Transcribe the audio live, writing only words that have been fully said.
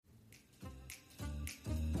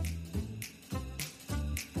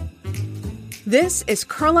This is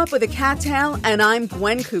Curl Up with a Cattail, and I'm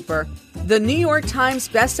Gwen Cooper, the New York Times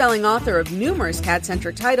bestselling author of numerous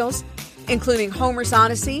cat-centric titles, including Homer's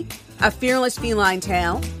Odyssey, A Fearless Feline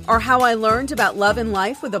Tale, or How I Learned About Love and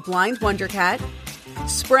Life with a Blind Wonder Cat,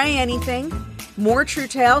 Spray Anything, More True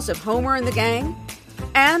Tales of Homer and the Gang,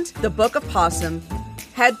 and The Book of Possum,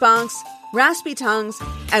 Head Bonks, Raspy Tongues,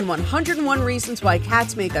 and 101 Reasons Why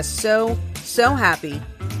Cats Make Us So happy.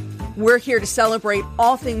 We're here to celebrate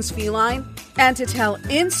all things feline and to tell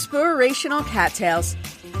inspirational cat tales.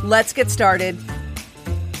 Let's get started.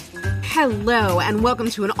 Hello, and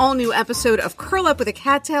welcome to an all-new episode of Curl Up with a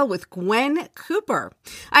Cattail with Gwen Cooper.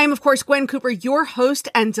 I am, of course, Gwen Cooper, your host,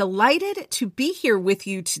 and delighted to be here with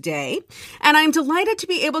you today. And I'm delighted to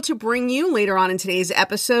be able to bring you, later on in today's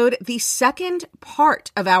episode, the second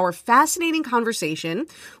part of our fascinating conversation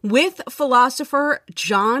with philosopher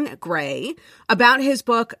John Gray about his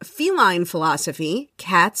book, Feline Philosophy,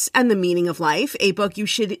 Cats and the Meaning of Life, a book you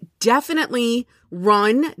should definitely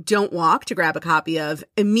run, don't walk, to grab a copy of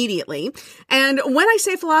immediately. And when I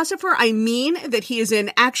say philosopher, I mean that he is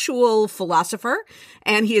an actual philosopher,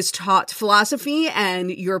 and he has taught philosophy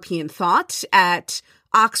and European thought at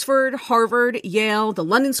Oxford, Harvard, Yale, the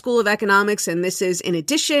London School of Economics, and this is in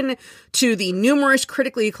addition to the numerous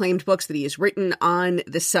critically acclaimed books that he has written on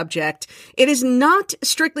the subject. It is not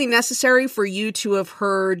strictly necessary for you to have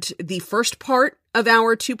heard the first part of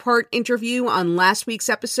our two-part interview on last week's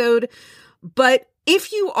episode, but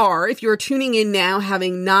if you're tuning in now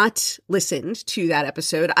having not listened to that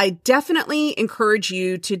episode, I definitely encourage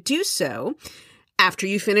you to do so after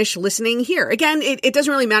you finish listening here. Again, it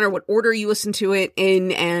doesn't really matter what order you listen to it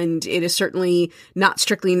in, and it is certainly not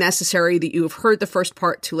strictly necessary that you have heard the first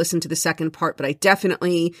part to listen to the second part, but I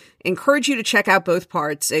definitely encourage you to check out both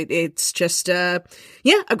parts. It's just, a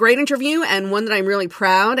great interview, and one that I'm really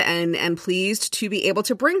proud and pleased to be able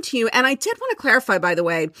to bring to you. And I did want to clarify, by the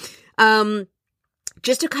way,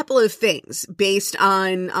 just a couple of things based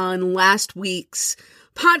on last week's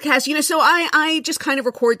podcast. So I just kind of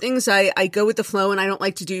record things. I go with the flow, and I don't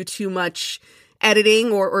like to do too much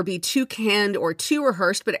editing or be too canned or too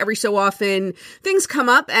rehearsed, but every so often things come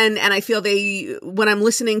up and I feel when I'm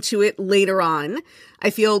listening to it later on, I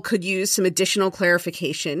feel could use some additional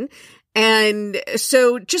clarification. And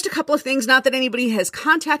so just a couple of things, not that anybody has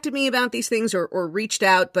contacted me about these things or reached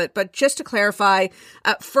out, but just to clarify,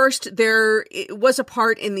 first, there was a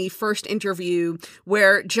part in the first interview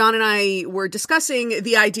where John and I were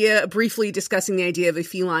briefly discussing the idea of a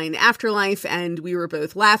feline afterlife, and we were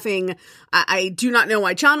both laughing. I do not know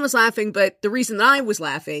why John was laughing, but the reason that I was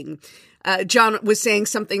laughing, John was saying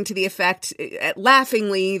something to the effect,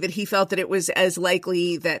 laughingly, that he felt that it was as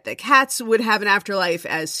likely that the cats would have an afterlife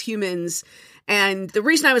as humans. And the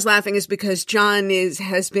reason I was laughing is because John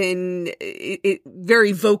has been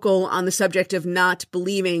very vocal on the subject of not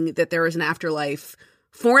believing that there is an afterlife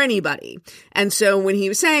for anybody. And so when he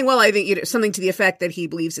was saying, well, I think something to the effect that he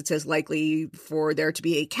believes it's as likely for there to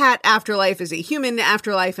be a cat afterlife as a human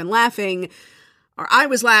afterlife, and laughing, or I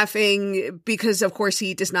was laughing because, of course,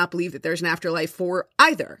 he does not believe that there's an afterlife for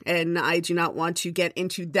either. And I do not want to get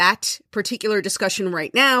into that particular discussion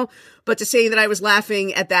right now, but to say that I was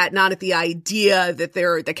laughing at that, not at the idea that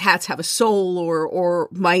the cats have a soul or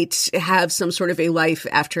might have some sort of a life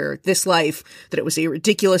after this life, that it was a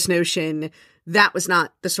ridiculous notion. That was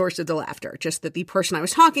not the source of the laughter, just that the person I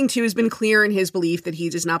was talking to has been clear in his belief that he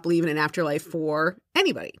does not believe in an afterlife for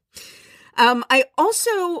anybody. I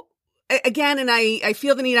also, again, and I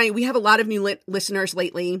feel the need, we have a lot of new listeners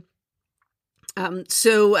lately.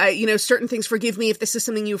 So certain things, forgive me if this is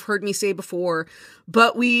something you've heard me say before,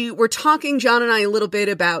 but we were talking, John and I, a little bit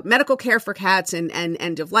about medical care for cats and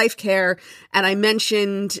end-of-life care. And I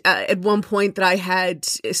mentioned at one point that I had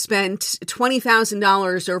spent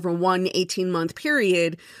 $20,000 over one 18-month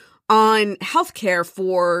period on healthcare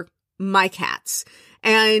for my cats.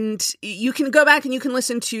 And you can go back and you can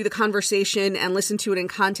listen to the conversation and listen to it in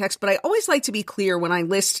context. But I always like to be clear when I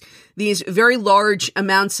list these very large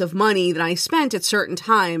amounts of money that I spent at certain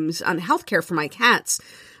times on healthcare for my cats.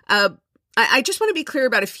 I just want to be clear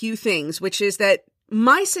about a few things, which is that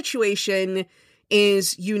my situation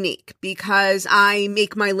is unique because I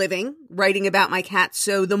make my living writing about my cats.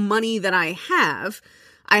 So the money that I have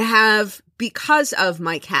because of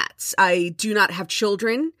my cats. I do not have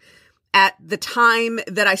children. At the time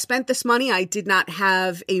that I spent this money, I did not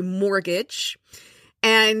have a mortgage.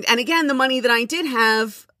 And again, the money that I did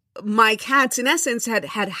have, my cats, in essence, had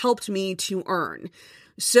helped me to earn.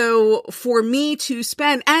 So for me to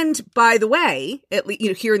spend, and by the way,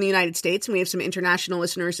 here in the United States, and we have some international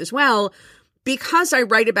listeners as well, because I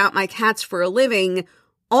write about my cats for a living,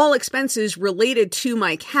 all expenses related to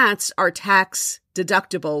my cats are tax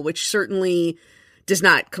deductible, which certainly does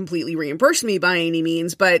not completely reimburse me by any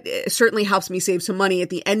means, but it certainly helps me save some money at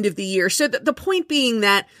the end of the year. So the point being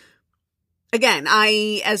that, again,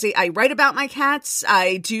 I write about my cats.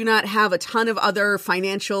 I do not have a ton of other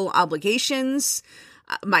financial obligations.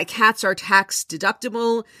 My cats are tax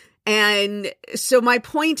deductible. And so my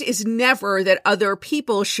point is never that other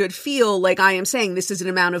people should feel like I am saying this is an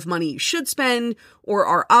amount of money you should spend or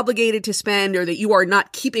are obligated to spend, or that you are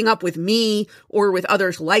not keeping up with me or with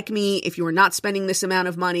others like me if you are not spending this amount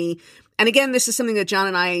of money. And again, this is something that John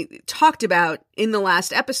and I talked about in the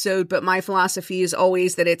last episode, but my philosophy is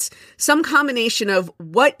always that it's some combination of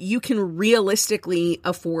what you can realistically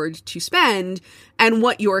afford to spend and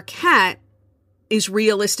what your cat is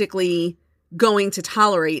realistically going to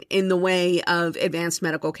tolerate in the way of advanced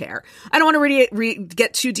medical care. I don't want to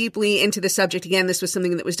get too deeply into the subject. Again, this was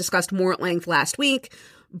something that was discussed more at length last week,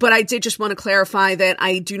 but I did just want to clarify that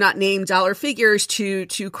I do not name dollar figures to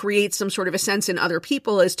create some sort of a sense in other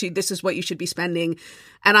people as to this is what you should be spending.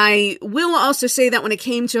 And I will also say that when it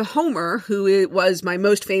came to Homer, who was my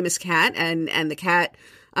most famous cat and the cat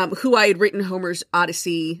who I had written Homer's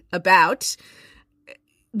Odyssey about,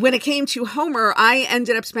 when it came to Homer, I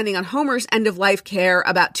ended up spending on Homer's end-of-life care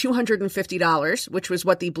about $250, which was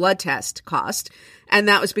what the blood test cost. And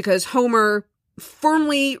that was because Homer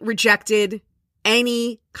firmly rejected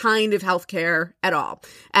any kind of health care at all.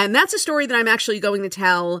 And that's a story that I'm actually going to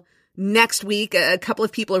tell next week. A couple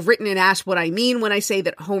of people have written and asked what I mean when I say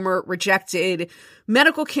that Homer rejected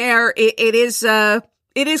medical care. It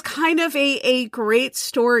is kind of a great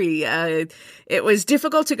story. It was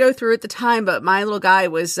difficult to go through at the time, but my little guy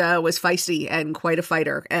was feisty and quite a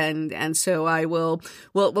fighter. And so I will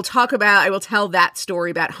tell that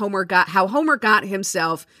story about how Homer got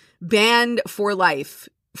himself banned for life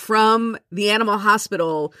from the animal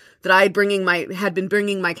hospital that I had been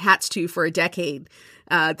bringing my cats to for a decade.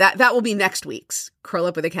 That will be next week's Curl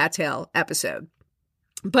Up with a Cattail episode.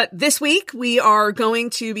 But this week, we are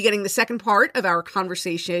going to be getting the second part of our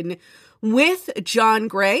conversation with John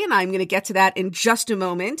Gray, and I'm going to get to that in just a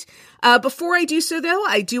moment. Before I do so, though,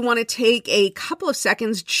 I do want to take a couple of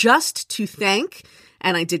seconds just to thank,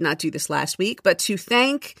 and I did not do this last week, but to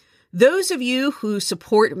thank those of you who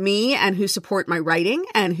support me and who support my writing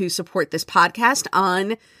and who support this podcast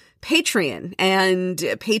on Patreon. And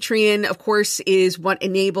Patreon, of course, is what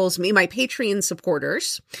enables me. My Patreon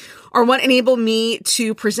supporters are what enable me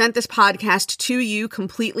to present this podcast to you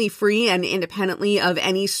completely free and independently of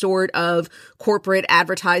any sort of corporate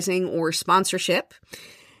advertising or sponsorship.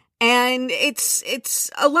 And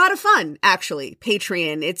it's a lot of fun, actually,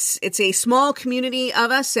 Patreon. It's a small community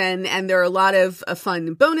of us, and there are a lot of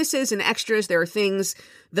fun bonuses and extras. There are things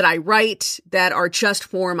that I write that are just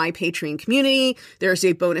for my Patreon community. There's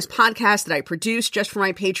a bonus podcast that I produce just for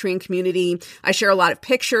my Patreon community. I share a lot of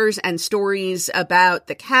pictures and stories about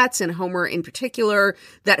the cats and Homer in particular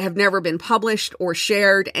that have never been published or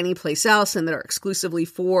shared anyplace else and that are exclusively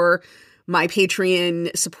for my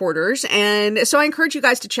Patreon supporters. And so I encourage you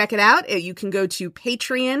guys to check it out. You can go to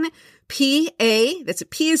Patreon, that's a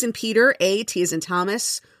P as in Peter, A, T as in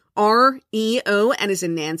Thomas, REO, N as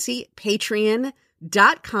in Nancy,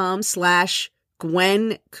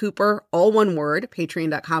 patreon.com/Gwen Cooper, all one word,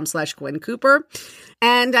 patreon.com/Gwen Cooper.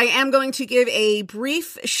 And I am going to give a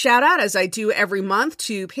brief shout out, as I do every month,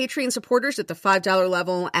 to Patreon supporters at the $5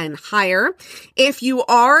 level and higher. If you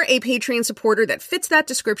are a Patreon supporter that fits that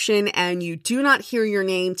description and you do not hear your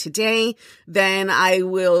name today, then I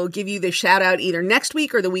will give you the shout out either next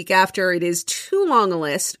week or the week after. It is too long a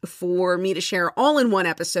list for me to share all in one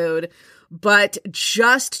episode. But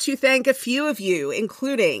just to thank a few of you,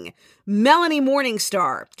 including Melanie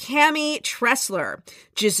Morningstar, Cammie Tressler,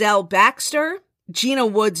 Giselle Baxter, Gina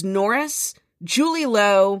Woods Norris, Julie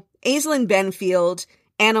Lowe, Aislinn Benfield,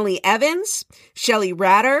 Annalie Evans, Shelley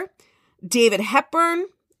Ratter, David Hepburn,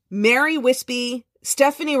 Mary Wispy,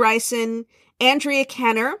 Stephanie Ryson, Andrea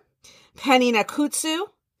Kenner, Penny Nakutsu,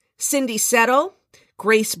 Cindy Settle,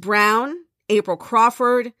 Grace Brown, April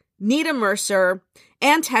Crawford, Nita Mercer,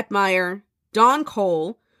 Ann Tetmeyer, Dawn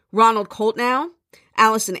Cole, Ronald Coltnow,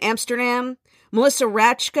 Allison Amsterdam, Melissa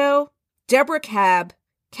Ratchko, Deborah Cab,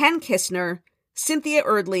 Ken Kistner, Cynthia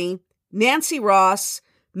Erdley, Nancy Ross,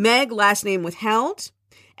 Meg last name withheld,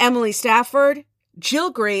 Emily Stafford, Jill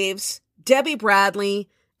Graves, Debbie Bradley,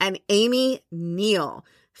 and Amy Neal.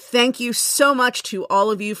 Thank you so much to all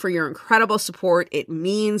of you for your incredible support. It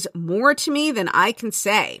means more to me than I can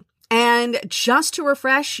say. And just to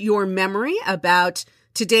refresh your memory about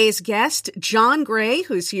Today's guest, John Gray,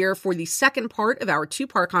 who's here for the second part of our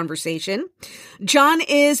two-part conversation. John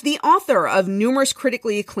is the author of numerous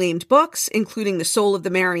critically acclaimed books, including The Soul of the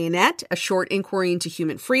Marionette, A Short Inquiry into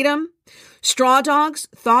Human Freedom, Straw Dogs,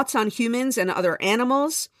 Thoughts on Humans and Other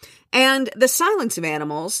Animals, and The Silence of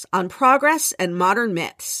Animals, On Progress and Modern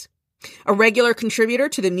Myths. A regular contributor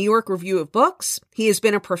to the New York Review of Books, he has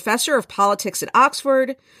been a professor of politics at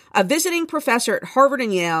Oxford, a visiting professor at Harvard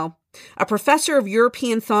and Yale, a professor of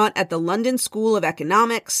European thought at the London School of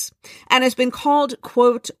Economics, and has been called,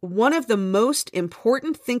 quote, one of the most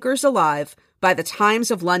important thinkers alive by the Times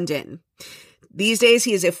of London. These days,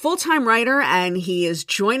 he is a full-time writer, and he is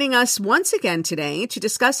joining us once again today to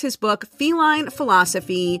discuss his book, Feline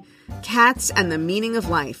Philosophy, Cats and the Meaning of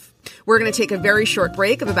Life. We're going to take a very short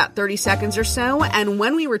break of about 30 seconds or so, and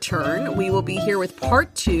when we return, we will be here with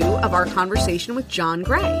part 2 of our conversation with John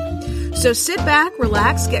Gray. So sit back,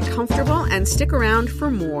 relax, get comfortable, and stick around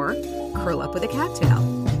for more Curl Up with a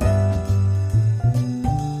Cattail.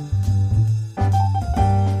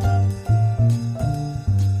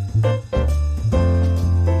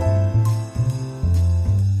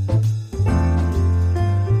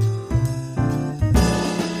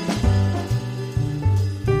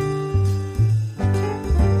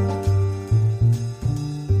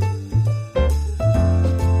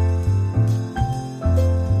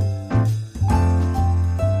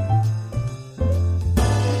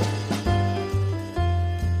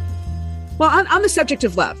 Well, on the subject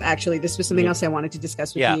of love, actually, this was something else I wanted to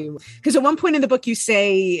discuss with you. Because at one point in the book, you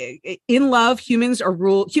say, in love, human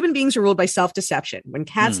beings are ruled by self-deception. When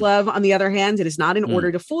cats love, on the other hand, it is not in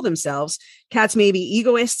order to fool themselves. Cats may be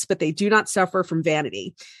egoists, but they do not suffer from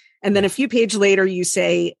vanity. And then a few pages later, you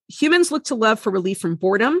say, humans look to love for relief from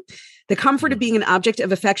boredom, the comfort of being an object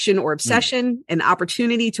of affection or obsession, an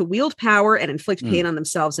opportunity to wield power and inflict pain on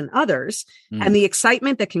themselves and others, and the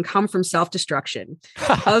excitement that can come from self-destruction.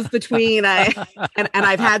 Love between, and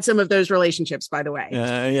I've had some of those relationships, by the way.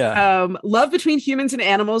 Love between humans and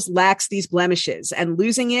animals lacks these blemishes, and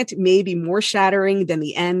losing it may be more shattering than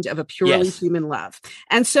the end of a purely human love.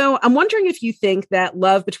 And so I'm wondering if you think that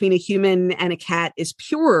love between a human and a cat is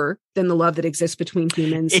purer than the love that exists between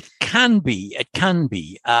humans. It can be.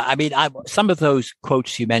 I mean, some of those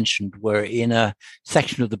quotes you mentioned were in a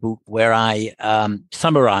section of the book where I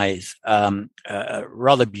summarize a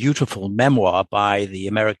rather beautiful memoir by the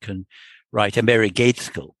American writer Mary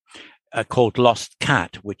Gaitskill called Lost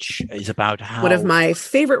Cat, which is about how... One of my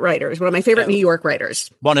favorite writers, one of my favorite New York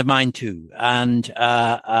writers. One of mine too. And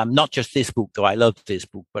not just this book, though I love this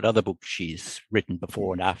book, but other books she's written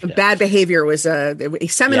before and after. Bad Behavior was a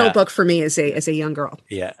seminal book for me as a young girl.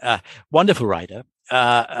 Wonderful writer.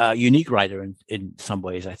 Unique writer in some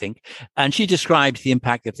ways, I think. And she describes the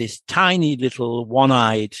impact of this tiny little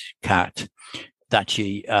one-eyed cat that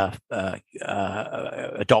she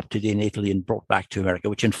adopted in Italy and brought back to America,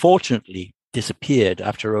 which unfortunately disappeared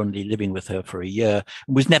after only living with her for a year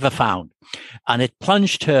and was never found. And it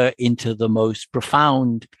plunged her into the most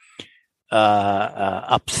profound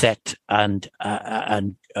upset and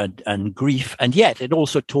grief. And yet it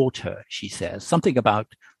also taught her, she says, something about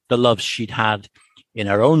the love she'd had in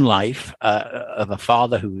her own life of a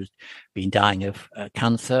father who's been dying of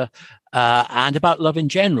cancer, and about love in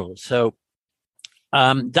general. So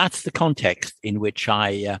that's the context in which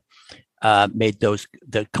I made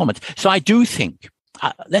the comments. So I do think,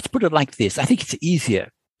 let's put it like this. I think it's easier.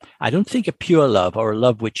 I don't think a pure love or a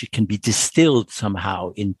love which can be distilled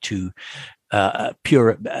somehow into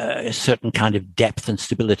pure, a certain kind of depth and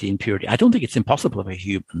stability and purity. I don't think it's impossible for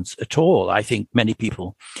humans at all. I think many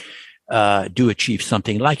people do achieve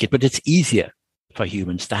something like it, but it's easier for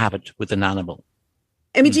humans to have it with an animal.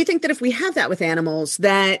 I mean, do you think that if we have that with animals,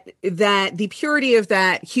 that the purity of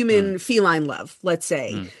that human feline love, let's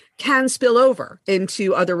say, can spill over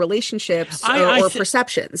into other relationships or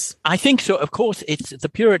perceptions? I think so. Of course, it's the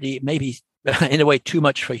purity, maybe in a way too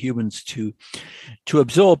much for humans to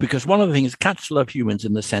absorb, because one of the things, cats love humans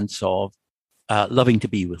in the sense of loving to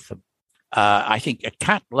be with them. I think a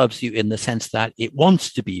cat loves you in the sense that it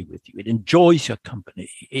wants to be with you. It enjoys your company.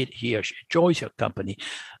 He or she enjoys your company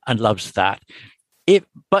and loves that.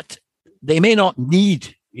 But they may not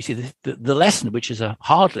need, you see, the lesson, which is a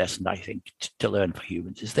hard lesson, I think, to learn for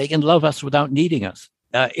humans, is they can love us without needing us.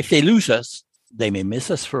 If they lose us, they may miss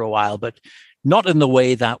us for a while, but not in the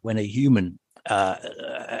way that when a human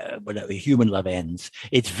love ends,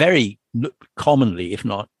 it's very commonly, if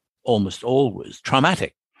not almost always,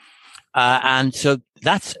 traumatic. And so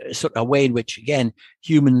that's sort of a way in which, again,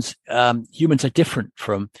 humans are different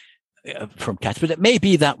from cats. But it may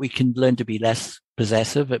be that we can learn to be less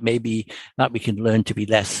possessive. It may be that we can learn to be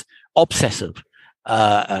less obsessive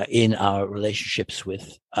in our relationships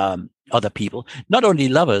with other people, not only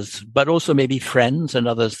lovers, but also maybe friends and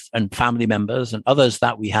others and family members and others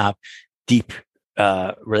that we have deep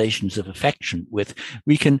relations of affection with.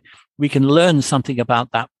 We can learn something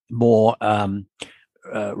about that more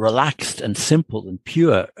relaxed and simple and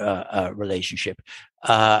pure relationship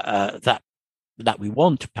that we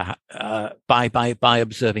want by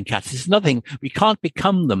observing cats. It's nothing. We can't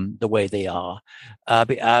become them the way they are,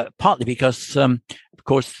 partly because, of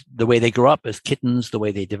course, the way they grow up as kittens, the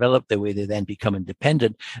way they develop, the way they then become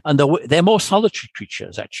independent, and they're more solitary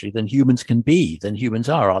creatures actually than humans can be, than humans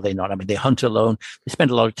are they not? I mean, they hunt alone. They spend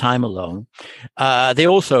a lot of time alone. They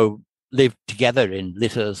also live together in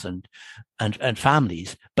litters and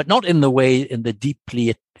families, but not in the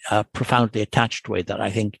deeply profoundly attached way that I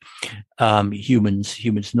think humans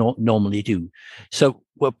normally do. So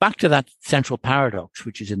we're back to that central paradox,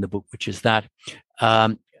 which is in the book, which is that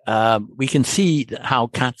we can see how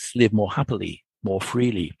cats live more happily, more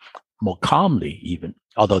freely, more calmly, even,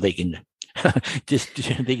 although they can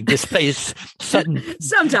they display sudden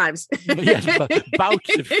sometimes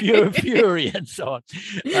bouts of fury and so on.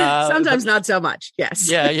 Sometimes not so much. Yes.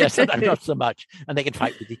 Yeah. Sometimes not so much, and they can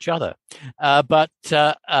fight with each other. It's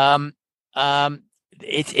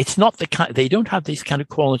not the kind. They don't have these kind of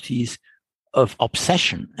qualities of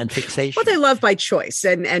obsession and fixation. Well, they love by choice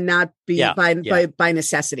and not by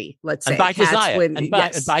necessity, let's say. And by desire. And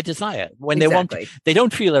by desire. When they want, they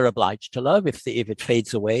don't feel they're obliged to love. If it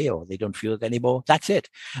fades away or they don't feel it anymore, that's it.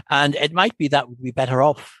 And it might be that would be better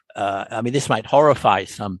off. I mean, this might horrify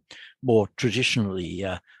some more traditionally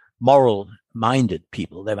moral-minded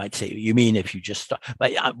people. They might say, you mean if you just stop?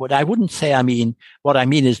 But what I wouldn't say, what I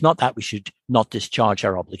mean is not that we should not discharge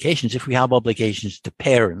our obligations. If we have obligations to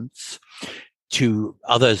parents, to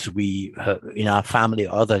others in our family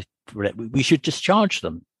or other, we should discharge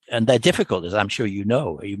them. And they're difficult, as I'm sure you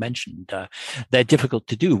mentioned. They're difficult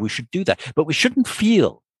to do. We should do that. But we shouldn't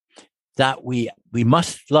feel that we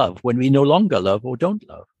must love when we no longer love or don't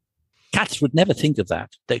love. Cats would never think of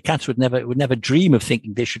that. The cats would never dream of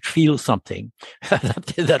thinking they should feel something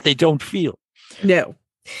that they don't feel. No.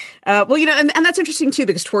 Well, and that's interesting too,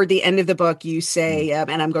 because toward the end of the book, you say,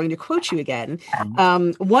 and I'm going to quote you again,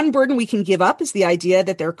 one burden we can give up is the idea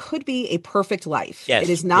that there could be a perfect life. Yes, it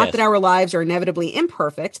is not that our lives are inevitably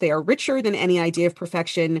imperfect. They are richer than any idea of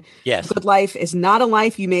perfection. Yes. Good life is not a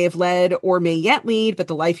life you may have led or may yet lead, but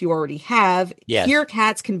the life you already have. Yes. Here,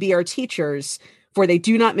 cats can be our teachers, for they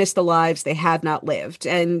do not miss the lives they have not lived.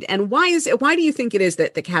 And why do you think it is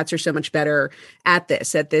that the cats are so much better at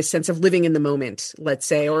this sense of living in the moment, let's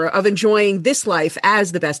say, or of enjoying this life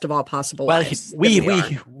as the best of all possible lives?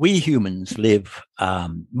 We humans live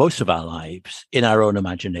most of our lives in our own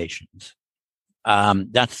imaginations.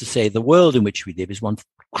 That's to say, the world in which we live is one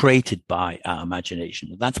created by our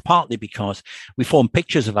imagination. That's partly because we form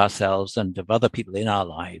pictures of ourselves and of other people in our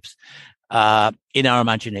lives in our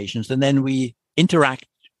imaginations, and then we interact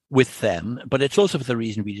with them. But it's also for the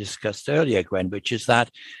reason we discussed earlier, Gwen, which is that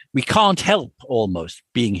we can't help almost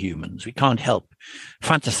being humans. We can't help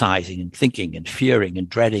fantasizing and thinking and fearing and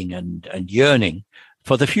dreading and yearning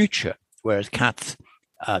for the future, whereas cats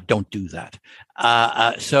don't do that.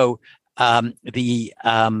 So the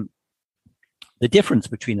difference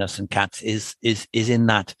between us and cats is in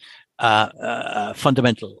that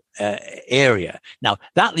fundamental area. Now,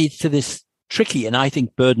 that leads to this tricky and I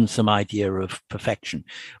think burdensome idea of perfection.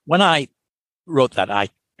 When I wrote that,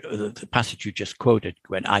 the passage you just quoted,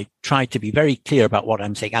 Gwen, I tried to be very clear about what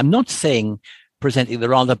I'm saying. I'm not presenting the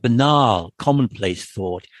rather banal, commonplace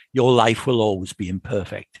thought, your life will always be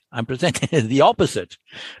imperfect. I'm presenting the opposite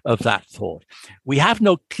of that thought. We have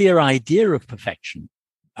no clear idea of perfection,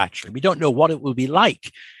 actually. We don't know what it will be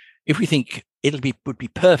like. If we think would be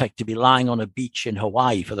perfect to be lying on a beach in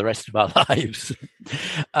Hawaii for the rest of our lives.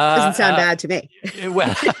 Doesn't sound bad to me.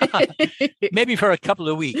 Well, maybe for a couple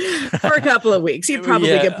of weeks. For a couple of weeks. You'd probably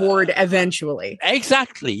get bored eventually.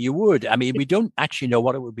 Exactly. You would. I mean, we don't actually know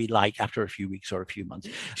what it would be like after a few weeks or a few months.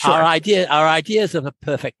 Sure. Our ideas of a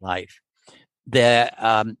perfect life, they're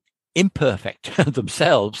imperfect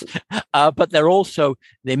themselves, but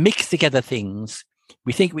they mix together things.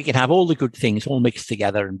 We think we can have all the good things all mixed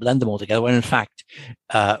together and blend them all together, when in fact,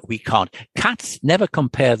 we can't. Cats never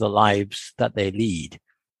compare the lives that they lead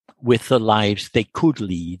with the lives they could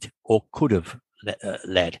lead or could have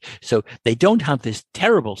led. So they don't have this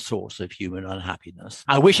terrible source of human unhappiness.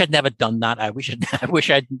 I wish I'd never done that. I wish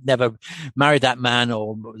I'd never married that man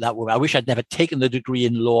or that woman. I wish I'd never taken the degree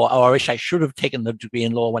in law, or I wish I should have taken the degree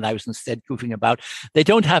in law when I was instead goofing about. They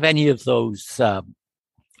don't have any of those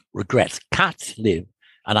regrets. Cats live,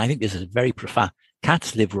 and I think this is very profound,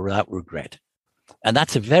 cats live without regret. And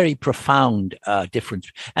that's a very profound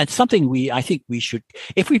difference. And something I think we should,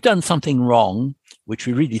 if we've done something wrong, which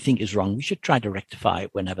we really think is wrong, we should try to rectify it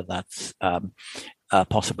whenever that's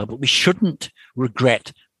possible. But we shouldn't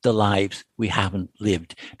regret the lives we haven't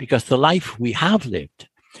lived, because the life we have lived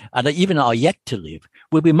and even are yet to live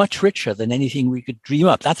will be much richer than anything we could dream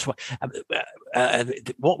up. That's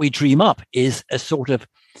what we dream up is a sort of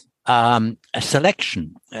a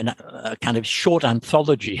selection and a kind of short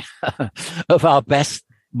anthology of our best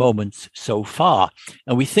moments so far.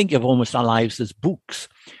 And we think of almost our lives as books.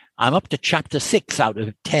 I'm up to chapter 6 out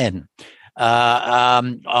of 10.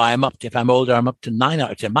 If I'm older, I'm up to 9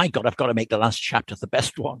 out of 10. My God, I've got to make the last chapter the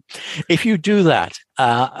best one. If you do that,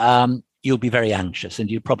 you'll be very anxious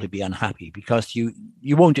and you'll probably be unhappy because you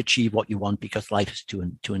won't achieve what you want because life is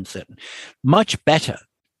too uncertain. Much better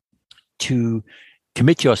to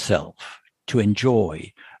commit yourself to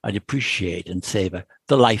enjoy and appreciate and savor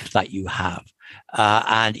the life that you have.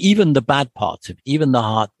 And even the bad parts of it, even the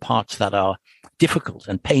hard parts that are difficult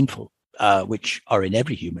and painful, which are in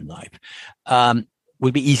every human life,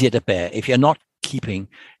 will be easier to bear if you're not keeping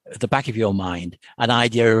at the back of your mind an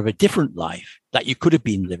idea of a different life that you could have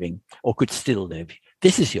been living or could still live.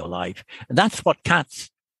 This is your life. And that's what cats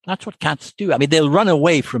do. I mean, they'll run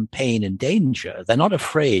away from pain and danger. They're not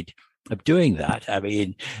afraid of doing that. I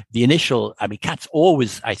mean, cats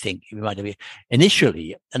always, I think,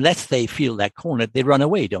 initially, unless they feel they're cornered, they run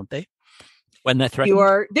away, don't they? When they're threatened.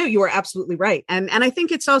 You are absolutely right. And I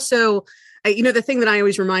think it's also, the thing that I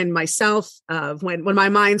always remind myself of when my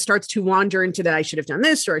mind starts to wander into that I should have done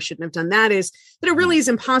this or I shouldn't have done that is that it really is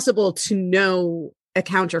impossible to know a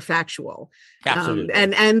counterfactual. Absolutely.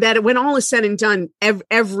 And that when all is said and done,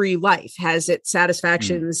 every life has its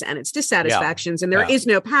satisfactions and its dissatisfactions. And there is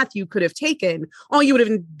no path you could have taken. All you would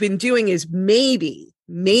have been doing is maybe,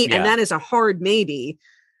 and that is a hard maybe,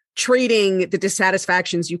 trading the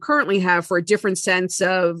dissatisfactions you currently have for a different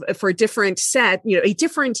a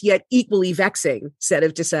different yet equally vexing set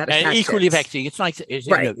of dissatisfactions. Equally vexing. It's like,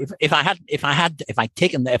 if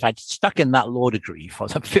I'd stuck in that law degree for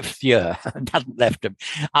the 5th year and hadn't left them,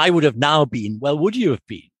 I would have now been, well, would you have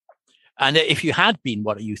been? And if you had been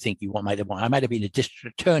what you think you might have won, I might have been a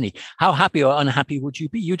district attorney. How happy or unhappy would you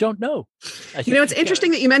be? You don't know. It's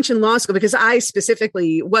interesting that you mentioned law school because I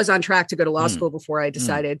specifically was on track to go to law school before I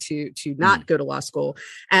decided to not go to law school.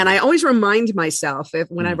 And I always remind myself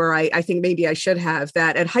whenever I think maybe I should have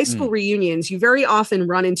that at high school reunions, you very often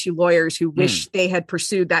run into lawyers who wish they had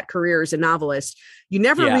pursued that career as a novelist. You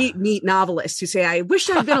never meet novelists who say, I wish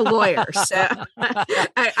I'd been a lawyer. So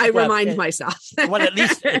I remind myself. Well, at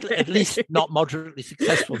least not moderately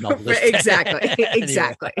successful novelists.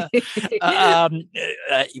 Exactly.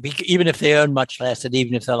 Even if they earn much less and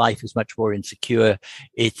even if their life is much more insecure,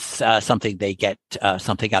 it's something they get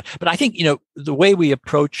something out. But I think, the way we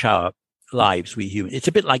approach our lives, we humans, it's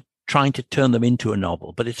a bit like trying to turn them into a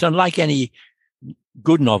novel, but it's unlike any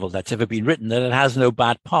good novel that's ever been written that it has no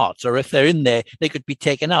bad parts, or if they're in there, they could be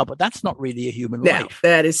taken out. But that's not really a human life.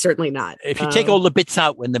 That is certainly not. If you take all the bits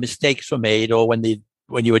out when the mistakes were made, or when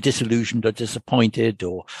you were disillusioned or disappointed,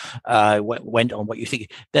 or went on what you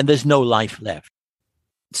think, then there's no life left.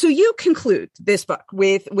 So you conclude this book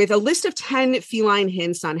with a list of 10 feline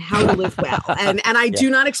hints on how to live well. And I do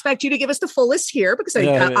not expect you to give us the full list here because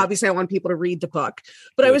obviously I want people to read the book.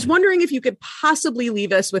 But I was wondering if you could possibly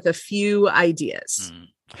leave us with a few ideas.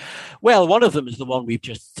 Well, one of them is the one we've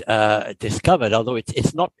just discovered, although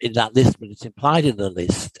it's not in that list, but it's implied in the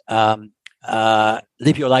list.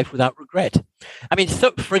 Live your life without regret. I mean,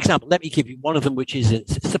 so, for example, let me give you one of them, which is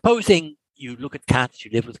supposing you look at cats, you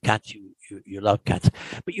live with cats, you love cats,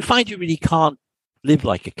 but you find you really can't live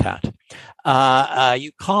like a cat.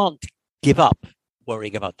 You can't give up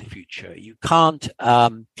worrying about the future. You can't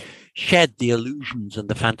shed the illusions and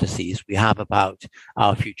the fantasies we have about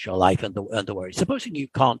our future life and the worry. Supposing you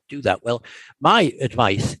can't do that, well, my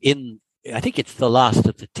advice I think it's the last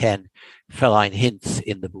of the 10 feline hints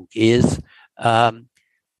in the book is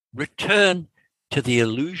return to the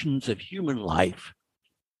illusions of human life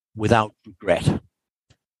without regret.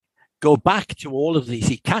 Go back to all of these.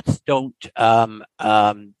 See, cats don't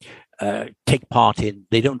take part in,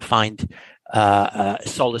 they don't find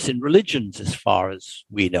solace in religions as far as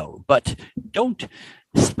we know, but don't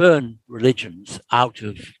spurn religions out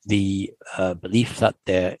of the belief that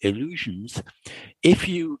they're illusions. If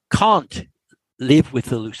you can't live with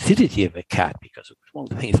the lucidity of a cat, because one of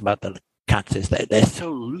the things about the cats is that they're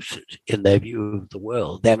so lucid in their view of the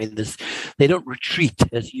world. I mean, they don't retreat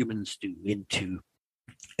as humans do into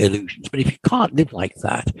illusions. But if you can't live like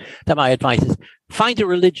that, then my advice is find a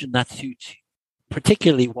religion that suits you,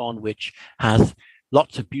 particularly one which has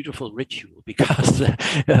lots of beautiful ritual, because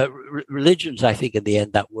religions, I think, in the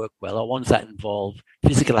end, that work well are ones that involve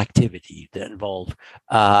physical activity, that involve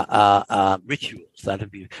rituals. That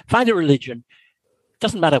have been, find a religion.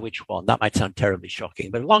 Doesn't matter which one. That might sound terribly shocking,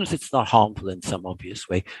 but as long as it's not harmful in some obvious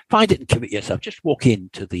way, find it and commit yourself. Just walk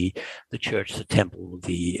into the church, the temple,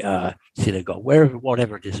 the synagogue, wherever,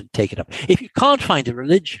 whatever it is, and take it up. If you can't find a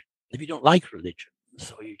religion, if you don't like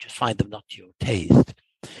religions, or you just find them not to your taste,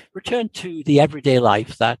 return to the everyday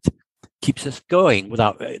life that keeps us going.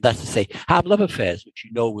 That's to say, have love affairs which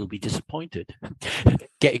you know will be disappointed.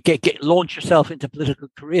 Launch yourself into political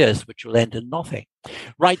careers which will end in nothing.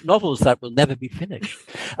 Write novels that will never be finished.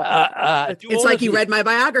 It's like you read my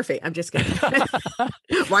biography. I'm just kidding.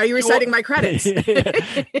 Why are you reciting my credits?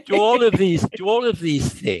 Do all of these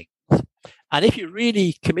things, and if you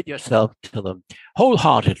really commit yourself to them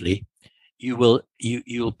wholeheartedly, you'll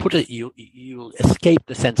escape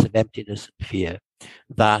the sense of emptiness and fear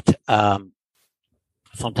that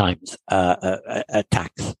sometimes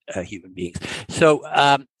attacks human beings. So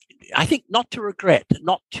I think not to regret,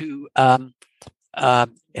 not to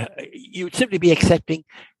you would simply be accepting,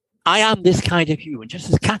 I am this kind of human,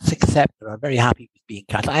 just as cats accept and are very happy with being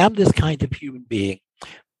cats. I am this kind of human being.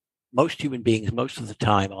 Most human beings, most of the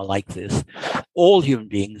time, are like this. All human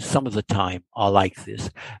beings, some of the time, are like this,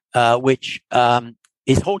 which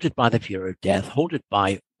is haunted by the fear of death, haunted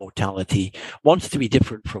by mortality, wants to be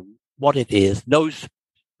different from what it is, knows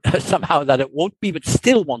somehow that it won't be, but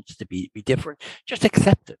still wants to be different. Just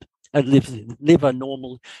accept it and live a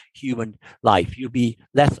normal human life. You'll be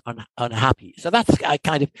less unhappy. So that's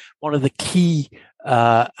kind of one of the key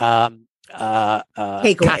takeaways.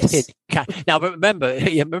 Now,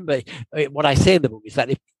 remember what I say in the book is that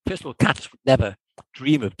first of all, cats would never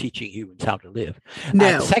dream of teaching humans how to live. No.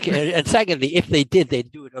 And secondly, if they did,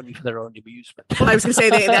 they'd do it only for their own amusement. Well, I was going to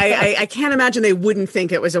say, I can't imagine they wouldn't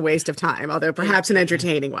think it was a waste of time, although perhaps an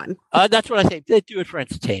entertaining one. That's what I say. They do it for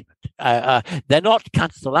entertainment. They're not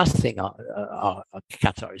cats. The last thing our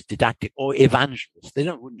cats are is didactic or evangelists. They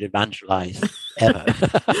wouldn't evangelize ever.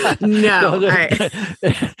 No. They're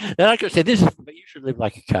not going to say, this is, but you should live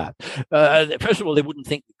like a cat. First of all, they wouldn't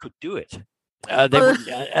think we could do it.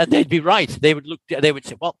 And they'd be right. They would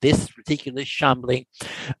say, well, this ridiculous, shambling,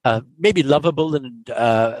 maybe lovable and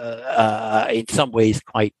in some ways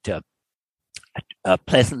quite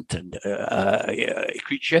pleasant and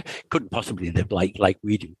creature couldn't possibly live like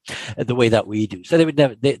we do, the way that we do. So they would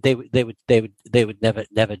never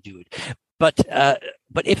do it. But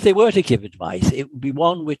if they were to give advice, it would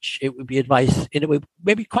be advice in a way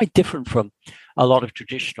maybe quite different from a lot of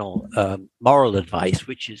traditional moral advice,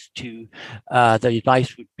 which is the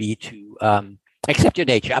advice would be to accept your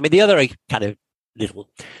nature. I mean, the other kind of little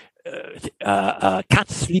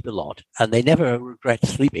cats sleep a lot and they never regret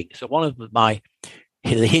sleeping. So one of my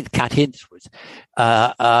cat hints was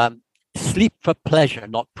sleep for pleasure,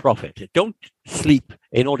 not profit. Don't sleep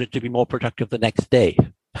in order to be more productive the next day.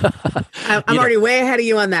 I'm already way ahead of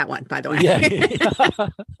you on that one, by the way.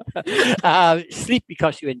 Yeah. Sleep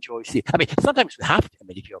because you enjoy sleep. I mean, sometimes you have to. I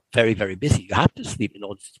mean, if you're very, very busy, you have to sleep in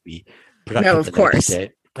order to be productive. No, of course. Next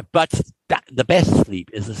day. But the best sleep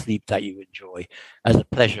is the sleep that you enjoy as a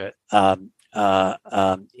pleasure in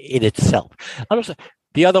itself. And also,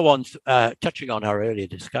 the other ones, touching on our earlier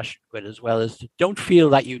discussion, Gwen, as well, is don't feel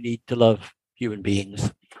that you need to love human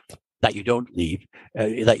beings that you don't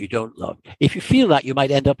love. If you feel that, you might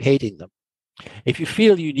end up hating them. If you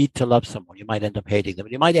feel you need to love someone, you might end up hating them.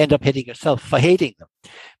 And you might end up hating yourself for hating them.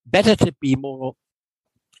 Better to be more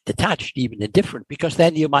detached, even indifferent, because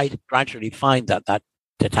then you might gradually find that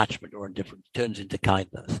detachment or indifference turns into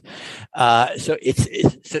kindness. So it's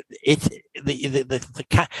the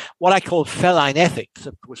what I call feline ethics.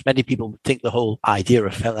 Of course, many people think the whole idea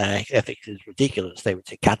of feline ethics is ridiculous. They would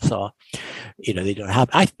say cats are, they don't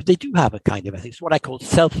have. They do have a kind of ethics. What I call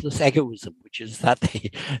selfless egoism, which is that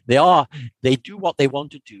they do what they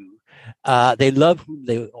want to do. They love whom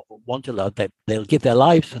they want to love. They'll give their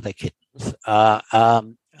lives for their kittens.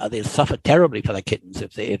 They'll suffer terribly for their kittens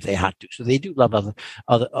if they had to. So they do love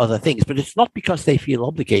other things, but it's not because they feel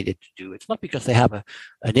obligated to do. It's not because they have an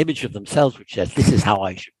image of themselves which says this is how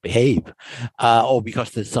I should behave, or because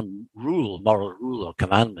there's some moral rule or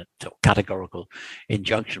commandment or categorical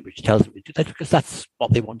injunction which tells them to do that, because that's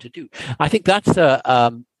what they want to do. I think that's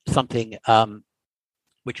something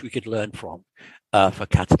which we could learn from for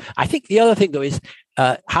cats. I think the other thing though is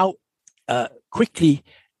how quickly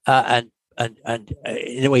and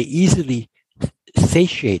in a way easily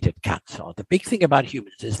satiated cats are. The big thing about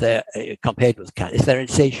humans is they're compared with cats is they're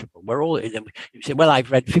insatiable. We're all, you say, well, I've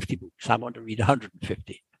read 50 books. I want to read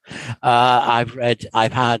 150. I've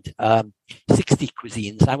had 60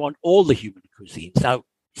 cuisines. I want all the human cuisines. Now,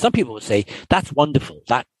 some people will say that's wonderful.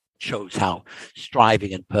 That shows how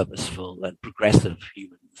striving and purposeful and progressive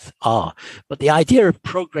humans are. But the idea of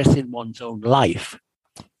progress in one's own life,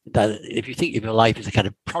 that if you think of your life as a kind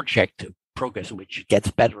of project of progress in which it gets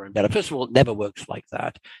better and better, first of all, it never works like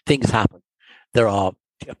that. Things happen. There are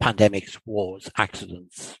pandemics, wars,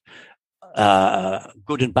 accidents,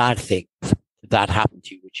 good and bad things that happen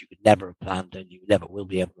to you, which you could never have planned and you never will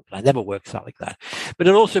be able to plan. It never works out like that. But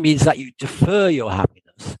it also means that you defer your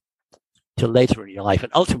happiness till later in your life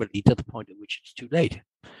and ultimately to the point at which it's too late.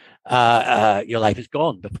 Your life is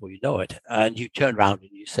gone before you know it. And you turn around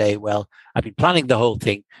and you say, well, I've been planning the whole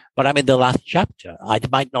thing, but I'm in the last chapter. I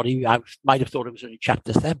might have thought it was only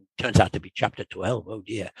chapter 7. Turns out to be chapter 12. Oh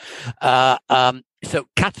dear. So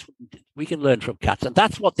cats, we can learn from cats, and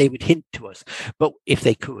that's what they would hint to us. But if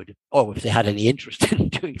they could, or if they had any interest in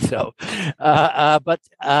doing so,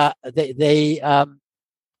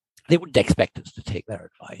 they wouldn't expect us to take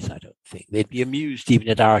their advice, I don't think. They'd be amused even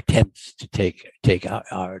at our attempts to take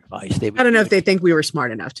our advice. I don't know if they think we were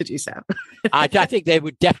smart enough to do so. I think they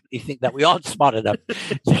would definitely think that we aren't smart enough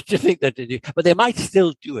to think that they do, but they might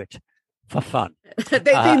still do it for fun.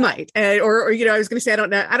 they might. Or I was going to say, I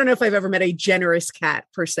don't know if I've ever met a generous cat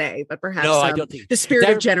per se, but perhaps I don't think the spirit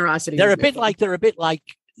of generosity. They're a bit like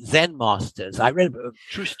Zen masters. I read a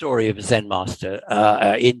true story of a Zen master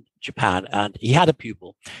in Japan, and he had a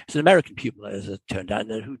pupil. It's an American pupil, as it turned out,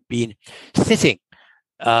 who'd been sitting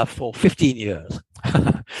for 15 years.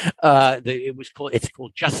 It's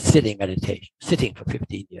called just sitting meditation, sitting for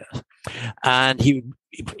 15 years. And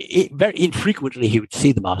very infrequently he would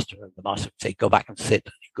see the master, and the master would say, go back and sit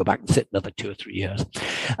another 2 or 3 years.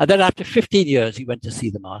 And then after 15 years, he went to see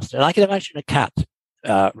the master. And I can imagine a cat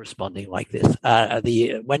responding like this.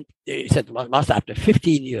 He said to the master, after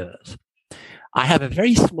 15 years, I have a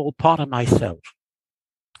very small part of myself,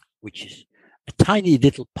 which is a tiny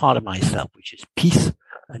little part of myself, which is peace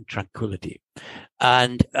and tranquility.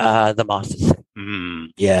 And the master said,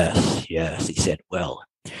 yes. He said, well,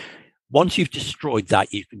 once you've destroyed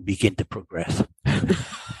that, you can begin to progress.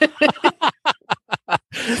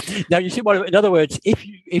 Now, you see, in other words, if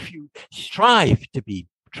you strive to be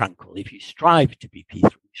tranquil, if you strive to be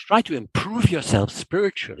peaceful, you strive to improve yourself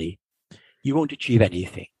spiritually, you won't achieve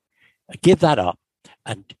anything. Give that up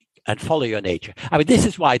and follow your nature. I mean, this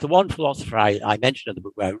is why the one philosopher I mentioned in the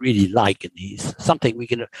book where I really like, and he's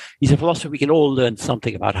a philosopher we can all learn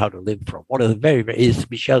something about how to live from. One of the is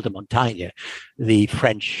Michel de Montaigne, the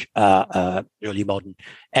French early modern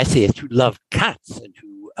essayist who loved cats and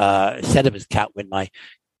who said of his cat, when I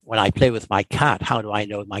play with my cat, how do I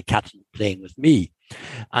know my cat's not playing with me?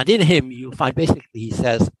 And in him, you'll find basically he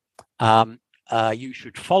says, you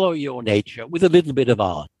should follow your nature with a little bit of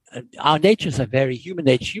art. Our natures are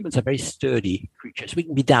humans are very sturdy creatures. We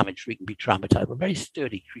can be damaged, we can be traumatized. We're very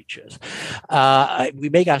sturdy creatures. We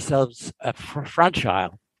make ourselves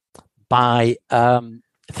fragile by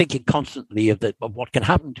thinking constantly of what can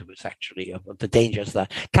happen to us, actually, of the dangers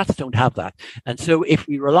that cats don't have that. And so if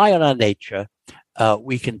we rely on our nature,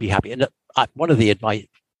 we can be happy. And one of the advice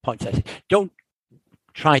points I say, don't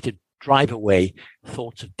try to drive away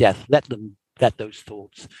thoughts of death. Let those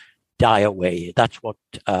thoughts die away. That's what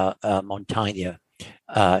Montaigne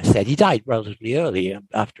said. He died relatively early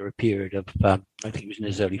after a period of, I think he was in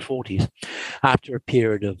his early 40s, after a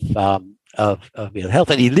period of ill health.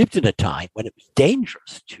 And he lived in a time when it was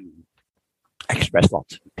dangerous to express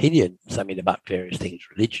lots of opinions. I mean, about various things,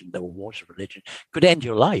 religion. There were wars of religion. Could end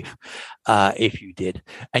your life if you did.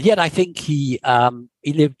 And yet, I think he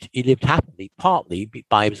lived happily, partly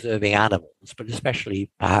by observing animals, but especially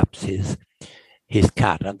perhaps his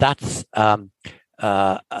cat. And that's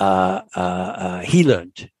he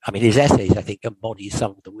learned. I mean, his essays, I think, embody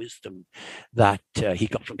some of the wisdom that he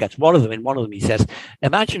got from cats. In one of them, he says,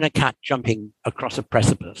 imagine a cat jumping across a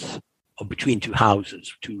precipice or between two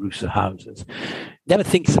roofs of houses. Never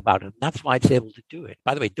thinks about it. And that's why it's able to do it.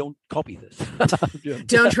 By the way, don't copy this.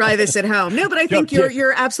 Don't try this at home. No, but I think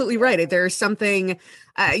you're absolutely right. There's something,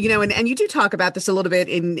 and you do talk about this a little bit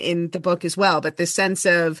in the book as well, but this sense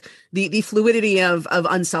of the fluidity of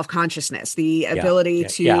unself-consciousness, the ability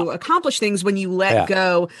to accomplish things when you let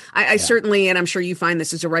go. I certainly, and I'm sure you find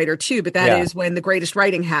this as a writer too, but that is when the greatest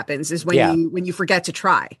writing happens, is when you forget to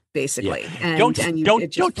try, basically. Yeah.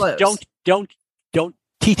 It just flows. Don't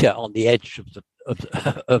teeter on the edge of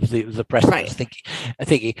the precipice,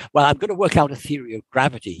 thinking, well, I'm going to work out a theory of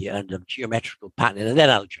gravity and of geometrical pattern, and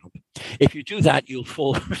then I'll jump. If you do that, you'll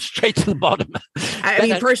fall straight to the bottom. I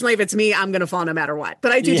mean, personally, if it's me, I'm going to fall no matter what.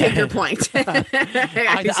 But I do take your point.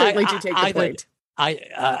 I certainly do take your point.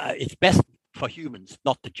 it's best for humans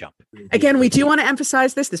not to jump. Again, we do want to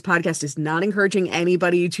emphasize this. This podcast is not encouraging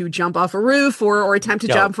anybody to jump off a roof or attempt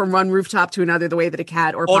to jump from one rooftop to another the way that a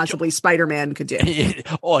cat or possibly Spider-Man could do.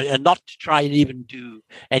 Or not to try and even do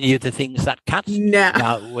any of the things that cats do. None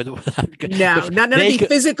of the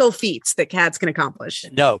physical feats that cats can accomplish.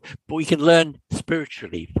 No, but we can learn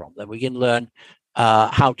spiritually from them. We can learn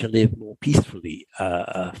how to live more peacefully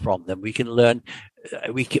from them. We can learn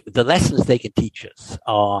the lessons they can teach us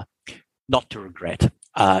are not to regret,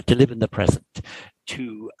 to live in the present,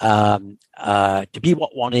 to be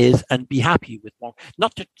what one is and be happy with one.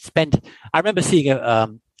 Not to spend. I remember seeing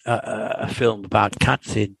a film about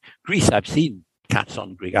cats in Greece. I've seen cats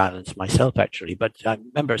on Greek islands myself, actually, but I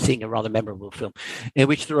remember seeing a rather memorable film in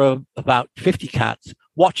which there were about 50 cats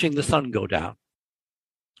watching the sun go down,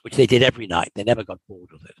 which they did every night. They never got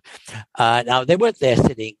bored with it. Now, they weren't there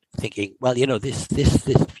sitting thinking, well, this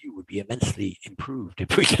view would be immensely improved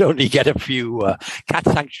if we could only get a few cat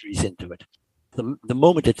sanctuaries into it. The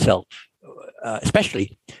moment itself,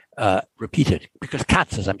 especially repeated, because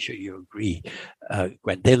cats, as I'm sure you agree,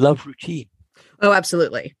 Gwen, they love routine. Oh,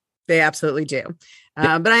 absolutely. They absolutely do.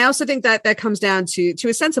 But I also think that comes down to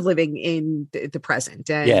a sense of living in the present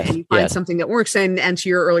and you find something that works. And to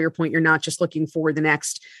your earlier point, you're not just looking for the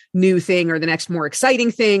next new thing or the next more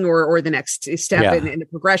exciting thing or the next step in the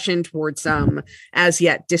progression towards some as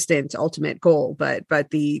yet distant ultimate goal, but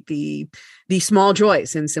the small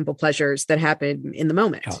joys and simple pleasures that happen in the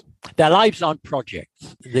moment. Their lives aren't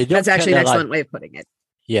projects. That's actually an excellent way of putting it.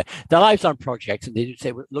 Yeah, their lives on projects, and they do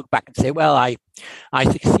say, look back and say, well, I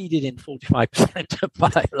succeeded in 45% of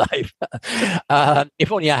my life.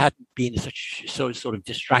 If only I hadn't been so sort of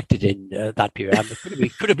distracted in that period.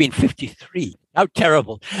 It could have been 53. How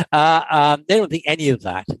terrible! They don't think any of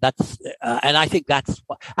that. And I think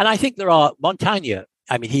there are Montaigne.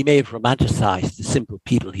 I mean, he may have romanticized the simple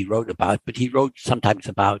people he wrote about, but he wrote sometimes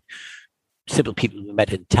about simple people who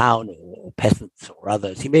met in town or peasants or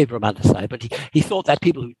others. He may have romanticized, but he thought that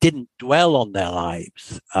people who didn't dwell on their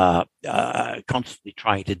lives, constantly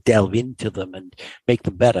trying to delve into them and make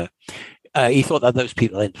them better, he thought that those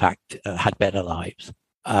people, in fact, had better lives.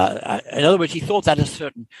 In other words, he thought that a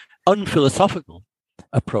certain unphilosophical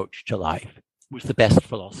approach to life was the best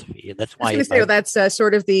philosophy. And that's why that's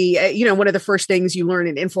sort of the, one of the first things you learn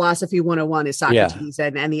in Philosophy 101 is Socrates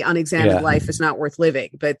and the unexamined life is not worth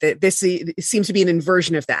living. But this seems to be an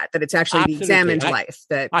inversion of that it's actually the examined life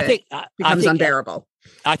that becomes unbearable.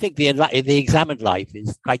 I think the examined life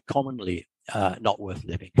is quite commonly not worth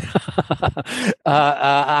living.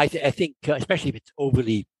 I think, especially if it's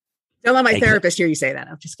overly. Don't let my therapist hear you say that.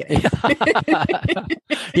 I'm just kidding.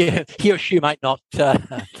 Yeah, he or she might not.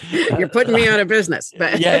 You're putting me out of business.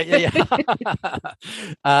 But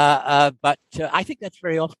but I think that's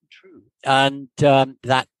very often true, and I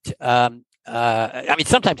mean,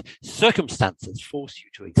 sometimes circumstances force you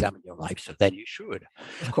to examine your life, so then you should,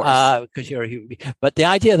 of course, because you're a human being. But the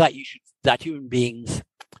idea that human beings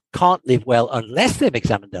can't live well unless they've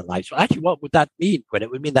examined their lives. Well, actually, what would that mean? When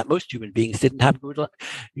it would mean that most human beings didn't have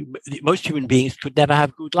most human beings could never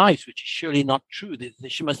have good lives, which is surely not true. There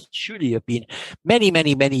must surely have been many,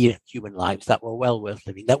 many, many human lives that were well worth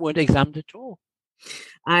living that weren't examined at all.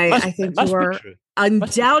 I think you are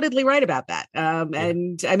undoubtedly right about that.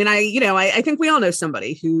 And I mean, I think we all know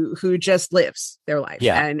somebody who just lives their life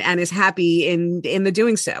and is happy in the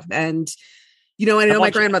doing so. And I know my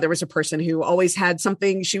grandmother was a person who always had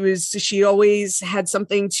something. She always had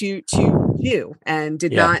something to do and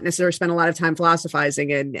did not necessarily spend a lot of time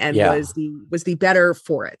philosophizing and was the better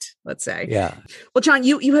for it, let's say. Yeah. Well, John,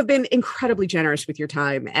 you have been incredibly generous with your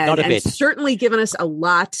time and certainly given us a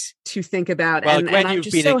lot to think about. Well, and Gwen, I'm you've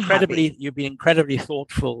just been so incredibly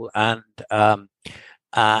thoughtful and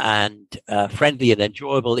friendly and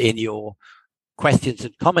enjoyable in your questions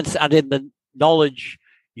and comments and in the knowledge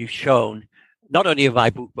you've shown. Not only of my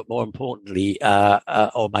book, but more importantly, my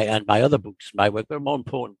other books, my work, but more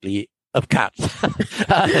importantly, of cats.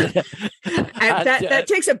 that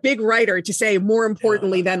takes a big writer to say more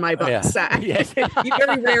importantly than my books. Yes.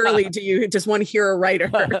 Very rarely does one hear a writer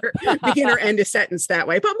begin or end a sentence that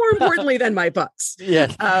way, but more importantly than my books.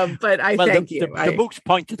 Yes. But thank you. The books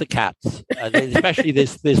point to the cats, especially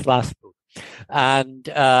this last book. And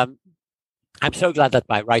I'm so glad that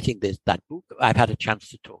by writing that book, I've had a chance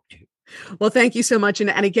to talk to you. Well, thank you so much. And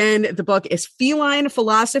again, the book is Feline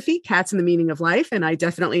Philosophy, Cats and the Meaning of Life. And I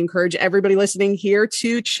definitely encourage everybody listening here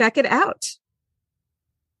to check it out.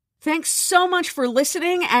 Thanks so much for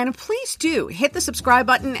listening. And please do hit the subscribe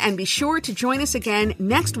button and be sure to join us again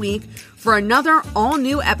next week for another all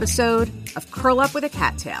new episode of Curl Up with a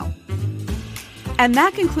Cattail. And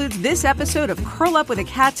that concludes this episode of Curl Up with a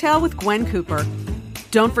Cattail with Gwen Cooper.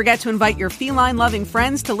 Don't forget to invite your feline-loving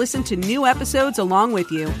friends to listen to new episodes along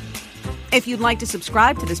with you. If you'd like to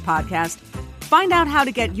subscribe to this podcast, find out how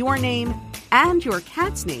to get your name and your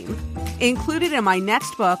cat's name included in my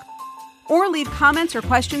next book, or leave comments or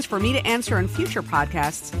questions for me to answer in future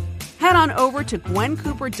podcasts, head on over to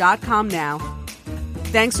gwencooper.com now.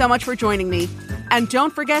 Thanks so much for joining me, and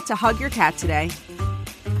don't forget to hug your cat today.